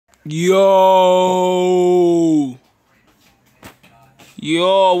Yo,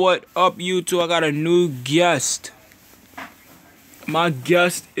 what up, YouTube? I got a new guest. My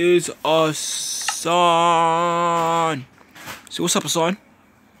guest is Hassan. Say what's up, Hassan.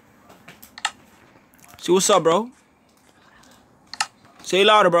 Say what's up, bro. Say it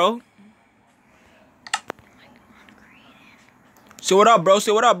louder, bro. Say what up, bro.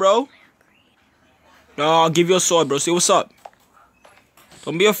 Say what up, bro. No, I'll give you a sword, bro. Say what's up.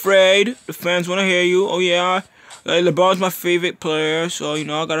 Don't be afraid. The fans want to hear you. Oh, yeah. LeBron's my favorite player, so, you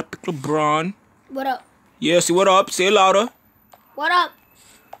know, I got to pick LeBron. What up? Yeah, say what up. Say it louder. What up?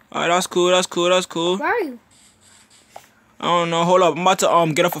 Alright, that's cool. That's cool. That's cool. Where are you? I don't know. Hold up. I'm about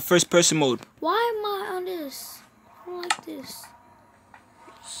to get off of first person mode. Why am I on this? I don't like this.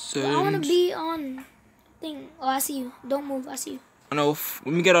 Settings. I want to be on thing. Oh, I see you. Don't move. I see you. I know.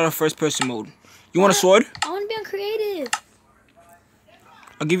 Let me get out of first person mode. You want a sword? I want to be on creative.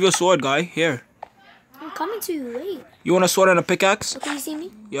 I'll give you a sword, guy. Here. I'm coming to you. Wait. You want a sword and a pickaxe? Can you see me?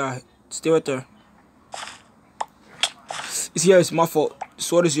 Yeah. Stay right there. It's yours. My fault. The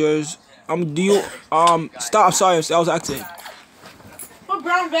sword is yours. Stop. Sorry. I was acting. Put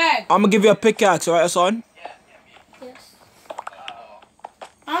brown bag. I'm gonna give you a pickaxe, alright, Hassan? Yes.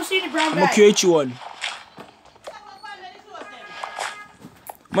 I don't see the brown I'm bag. gonna create you one.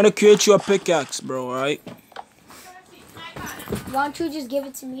 I'm gonna create you a pickaxe, bro, alright? Why don't you just give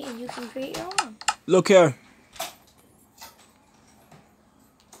it to me and you can create your own? Look here.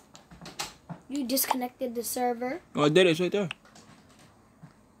 You disconnected the server. Oh, I did it. It's right there.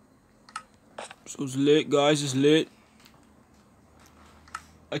 So it's lit, guys. It's lit.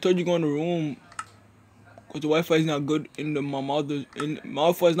 I told you go in the room because the Wi-Fi is not good in my mother's.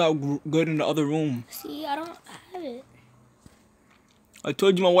 My Wi-Fi is not good in the other room. See, I don't have it. I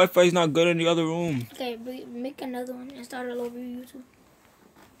told you my Wi-Fi is not good in the other room. Okay, make another one and start all over YouTube.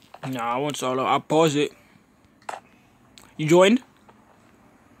 Nah, I won't start. I'll pause it. You joined?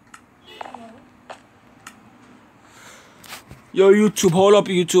 Yo, YouTube, hold up,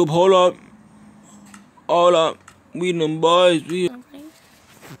 YouTube, hold up. Hold up. We them boys.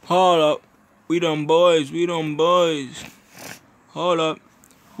 Hold up. We them boys. Hold up.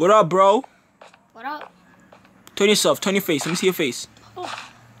 What up, bro? What up? Turn yourself. Turn your face. Let me see your face.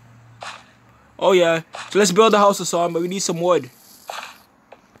 Oh, yeah. So let's build a house or something, but we need some wood.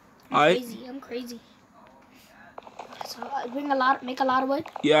 Alright? I'm crazy. So make a lot of wood?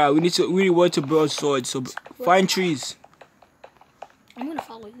 Yeah, we need wood to build swords. So find trees. I'm gonna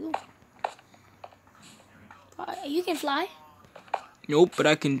follow you. You can fly? Nope, but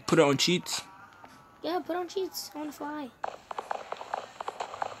I can put it on cheats. Yeah, put on cheats. I wanna fly.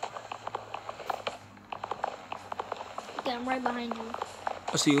 Okay, I'm right behind you.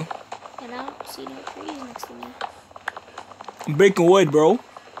 I see you. And I don't see no trees next to me. I'm breaking wood, bro.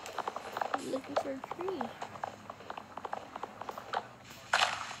 I'm looking for a tree.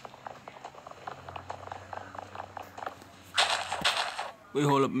 Wait,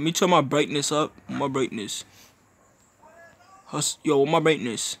 hold up. Let me turn my brightness up. My brightness. Yo, what my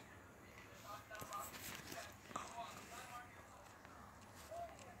brightness?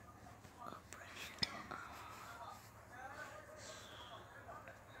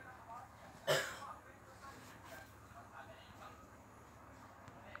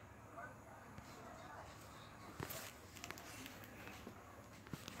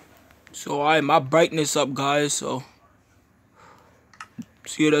 So, my brightness up, guys. So,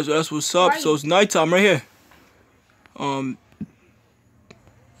 see, that's what's up. So it's nighttime right here.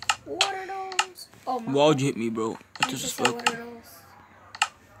 What are those? Oh my. Why'd you hit me, bro? That's disrespectful. What are those?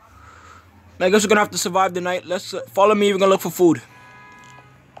 I guess we're gonna have to survive the night. Let's follow me. We're gonna look for food.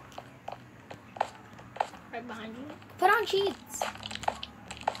 Right behind you. Put on cheats.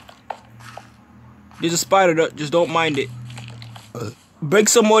 There's a spider. Just don't mind it. Break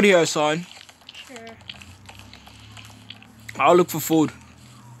some wood here, son. Sure. I'll look for food.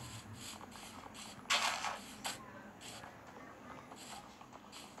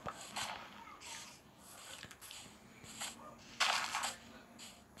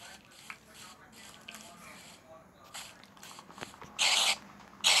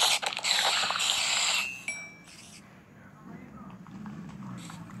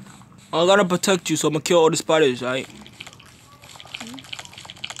 I gotta protect you, so I'm gonna kill all the spiders, right?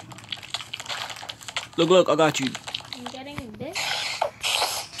 Look, I got you. I'm getting this.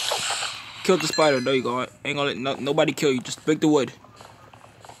 Kill the spider. There you go. I ain't gonna let nobody kill you. Just break the wood.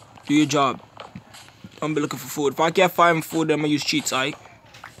 Do your job. I'm gonna be looking for food. If I can't find food, then I'm gonna use cheats, alright?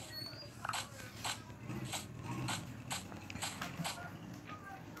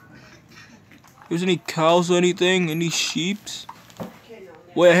 There's any cows or anything? Any sheeps?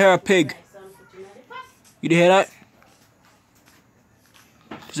 Wait, I hear a pig. You did hear that?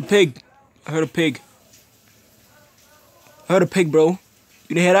 There's a pig. I heard a pig. I heard a pig, bro. You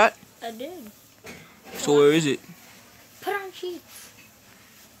didn't hear that? I did. So where is it? Put on sheets.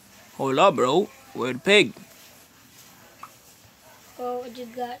 Hold up, bro. Where's the pig? Oh, I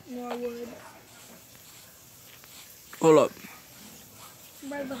just got more wood. Hold up.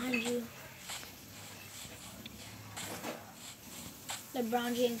 Right behind you.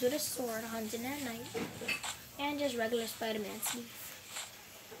 LeBron James with a sword hunting at night. And just regular Spider-Man sleeve.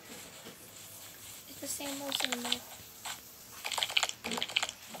 It's the same old, same old.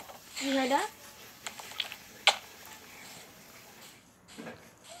 You heard that?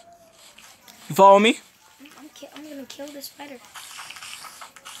 You follow me? I'm gonna kill this spider.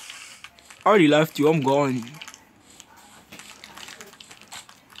 I already left you. I'm gone.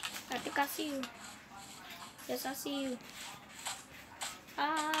 I think I see you. Yes, I see you.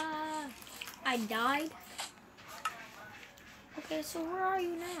 Ah, I died. Okay, so where are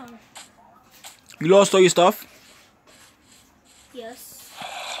you now? You lost all your stuff? Yes.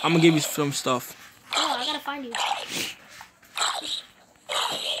 I'm gonna give you some stuff. Oh, I gotta find you.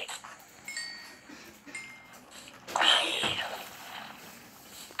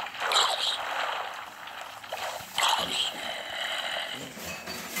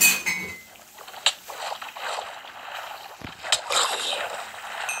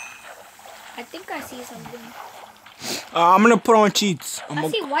 I think I see something. I'm gonna put on cheats. I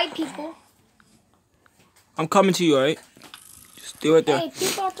see white people. I'm coming to you, alright? Just stay right there. Hey,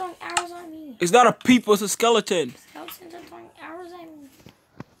 people are throwing arrows at me. It's not a people, it's a skeleton. Skeletons are throwing arrows at me.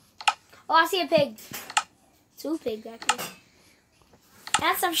 Oh, I see a pig. 2 pigs, actually.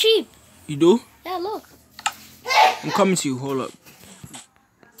 And some sheep. You do? Yeah, look. I'm coming to you. Hold up.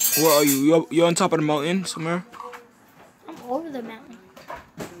 Where are you? You're on top of the mountain somewhere? I'm over the mountain.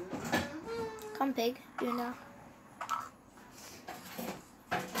 Come, pig. You know.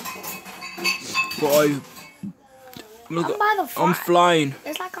 Where are you? Look, I'm by the farm. I'm flying.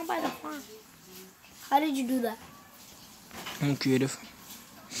 It's like I'm by the farm. How did you do that? I'm creative.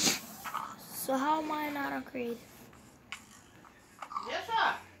 So how am I not on creative? Yes,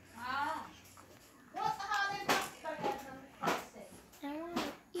 sir. I want to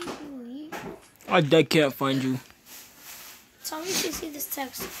eat you. I dead can't find you. Tell me if you see this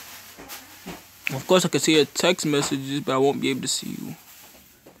text. Of course I can see your text messages, but I won't be able to see you.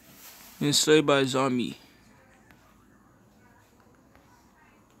 Enslaved by a zombie.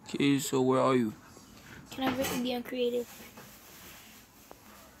 Okay, so where are you? Can I really be on creative?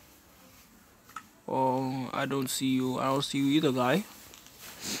 Oh, I don't see you. I don't see you either, guy.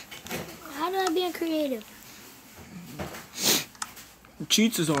 How did I be on creative?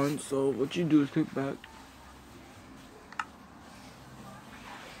 Cheats is on, so what you do is click back.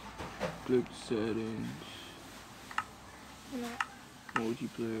 Click settings. No.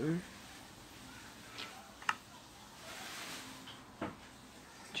 Multiplayer.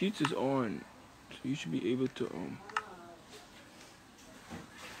 Cheats is on, so you should be able to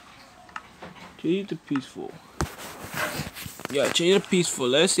change it to peaceful. Yeah, change it to peaceful.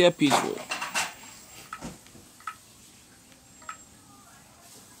 Let's see a peaceful.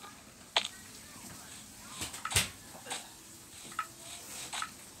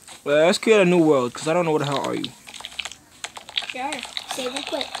 Well, let's create a new world, because I don't know where the hell are you. Sure. Save and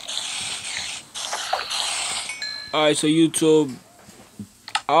quit. Alright, so YouTube,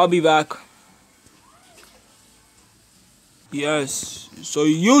 I'll be back. Yes, so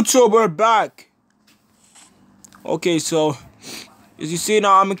YouTube, we're back. Okay, so as you see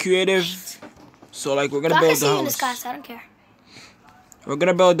now, I'm a creative. So like we're gonna build the I can see you in the house. sky, so I don't care. We're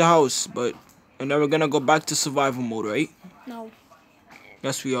gonna build the house, and then we're gonna go back to survival mode, right? No.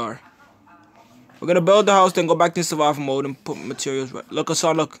 Yes, we are. We're gonna build the house, then go back to survival mode and put materials right. Look,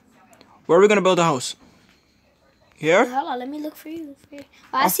 Hassan, look. Where are we gonna build the house? Here? Hold on, let me look for you. Oh,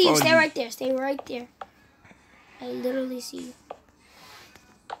 I see you. Stay right there. Stay right there. I literally see you.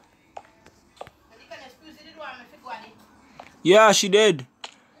 Yeah, she did.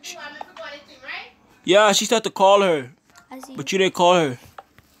 Yeah, she started to call her. I see. But you didn't call her.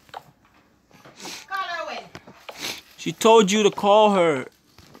 Call her when? She told you to call her.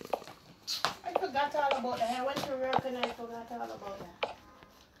 I forgot all about that. I went to work and I forgot all about that.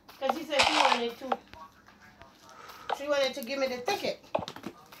 Because she said she wanted to give me the ticket.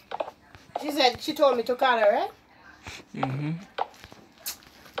 She told me to call her, right? Mm-hmm.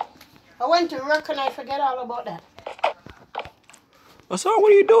 I went to work and I forget all about that. Hassan,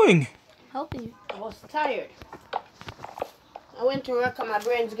 what are you doing? Helping you. I was tired. I went to work and my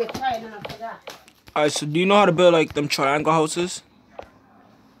brains get tired and I forgot. Alright, so do you know how to build like them triangle houses?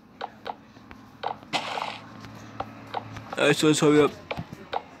 Alright, so let's hurry up.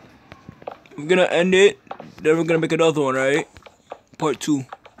 We're gonna end it, then we're gonna make another one, right? Part 2.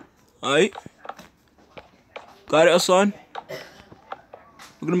 Alright? Got it, Hassan?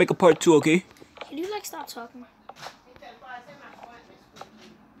 We're gonna make a part 2, okay? Can you like stop talking?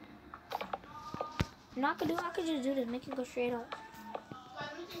 I'm not gonna do. I could just do this. Make it go straight up.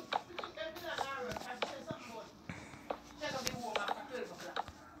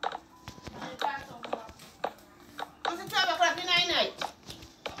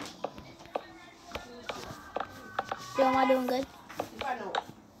 Yo, am I doing good?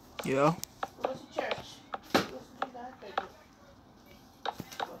 Yeah.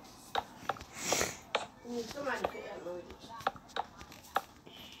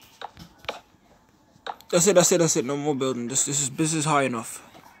 That's it. No more building. This is high enough.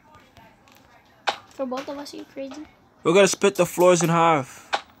 For both of us, are you crazy? We're gonna split the floors in half.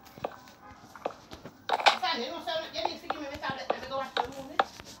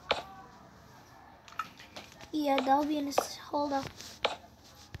 Yeah, that'll be in this. Hold up.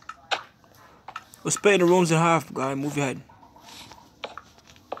 We're splitting the rooms in half, guy. Move your head.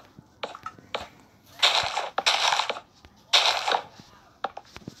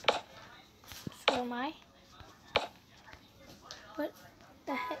 So am I? What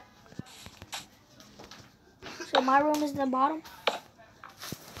the heck? So my room is the bottom?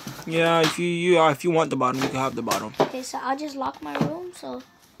 Yeah, if you want the bottom, you can have the bottom. Okay, so I'll just lock my room, so...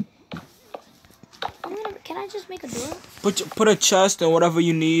 Can I just make a door? Put a chest and whatever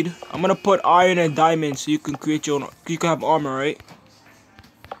you need. I'm gonna put iron and diamonds so you can create your own. You can have armor, right?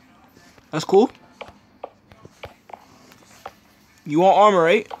 That's cool. You want armor,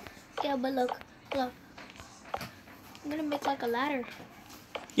 right? Yeah, but look. I'm gonna make like a ladder.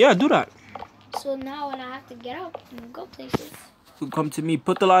 Yeah, do that. So now when I have to get up and go places. So come to me.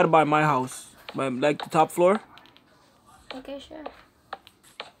 Put the ladder by my house, by like the top floor. Okay, sure.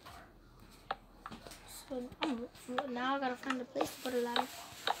 So now I gotta find a place to put a ladder.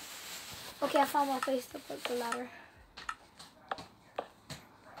 Okay, I found my place to put the ladder.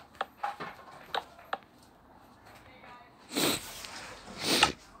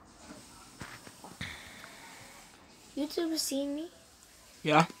 YouTube is seeing me.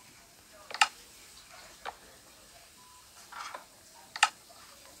 Yeah.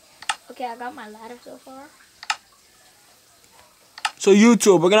 Okay, I got my ladder so far. So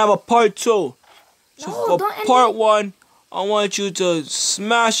YouTube, we're gonna have a part 2. So No, for don't end part it. 1, I want you to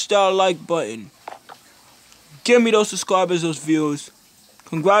smash that like button. Give me those subscribers, those views.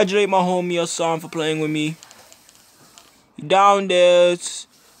 Congratulate my homie Hassan for playing with me. You down there?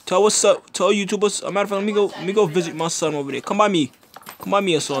 Tell what's up. Tell YouTube what's. As a matter of fact, let me go visit my son over there. Come by me. Come by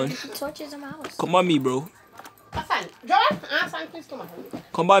me, Hassan. Torches in my house. Come by me, bro. Hassan, John, Hassan, please come on.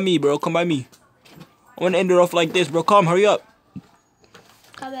 Come by me, bro. Come by me. I want to end it off like this, bro. Come, hurry up.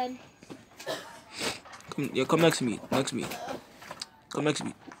 Come in. Come next to me. Next to me. Come next to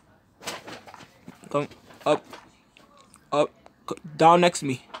me. Come up. Up. Down next to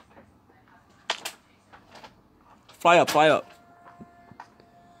me. Fly up. Fly up.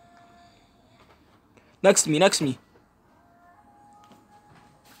 Next to me. Next to me.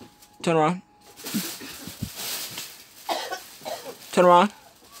 Turn around. Turn around.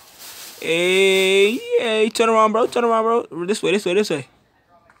 Hey, turn around, bro. Turn around, bro. This way.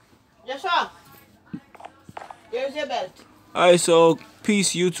 Joshua, here's your belt. Alright, so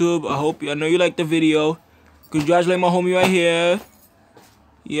peace, YouTube. I know you liked the video. Congratulate my homie right here.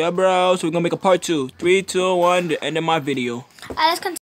 Yeah, bro. So we're gonna make a part 2. 3, 2, 1. The end of my video. Let's continue.